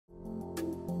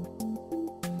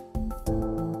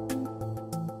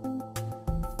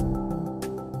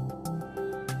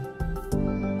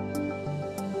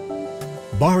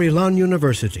Bar-Ilan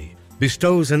University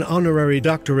bestows an honorary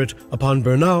doctorate upon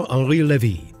Bernard-Henri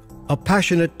Lévy, a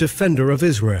passionate defender of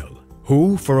Israel,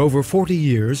 who, for over 40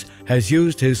 years, has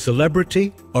used his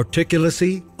celebrity,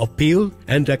 articulacy, appeal,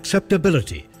 and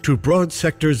acceptability to broad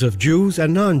sectors of Jews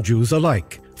and non-Jews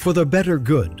alike for the better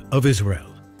good of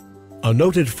Israel. A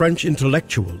noted French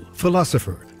intellectual,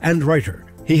 philosopher, and writer,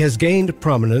 he has gained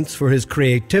prominence for his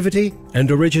creativity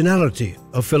and originality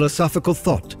of philosophical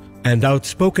thought and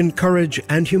outspoken courage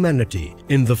and humanity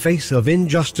in the face of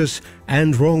injustice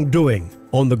and wrongdoing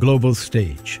on the global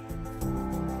stage.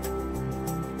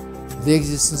 The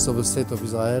existence of the State of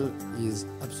Israel is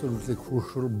absolutely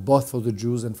crucial both for the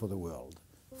Jews and for the world.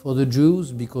 For the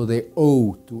Jews, because they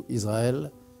owe to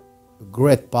Israel a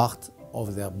great part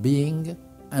of their being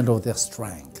and of their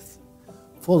strength.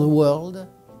 For the world,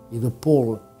 is a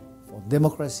pole for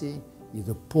democracy, is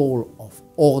a pole of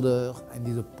order, and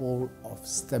is a pole of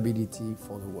stability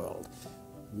for the world.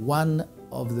 One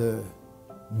of the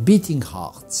beating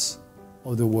hearts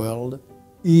of the world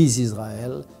is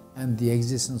Israel, and the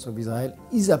existence of Israel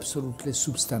is absolutely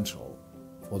substantial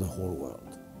for the whole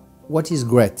world. What is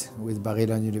great with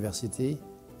Bar-Ilan University,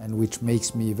 and which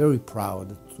makes me very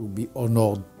proud to be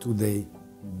honored today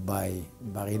by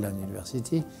Bar-Ilan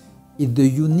University, is the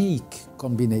unique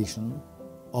combination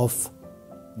of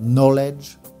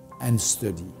knowledge and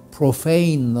study.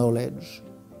 Profane knowledge,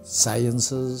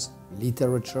 sciences,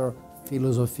 literature,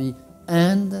 philosophy,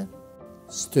 and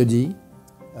study,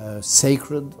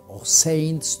 sacred or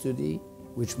saint study,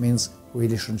 which means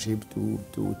relationship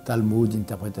to Talmud,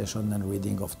 interpretation and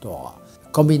reading of Torah.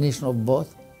 Combination of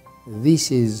both,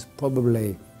 this is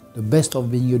probably the best of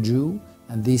being a Jew,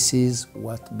 and this is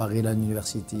what Bar-Ilan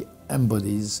University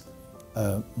embodies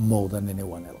more than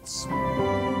anyone else.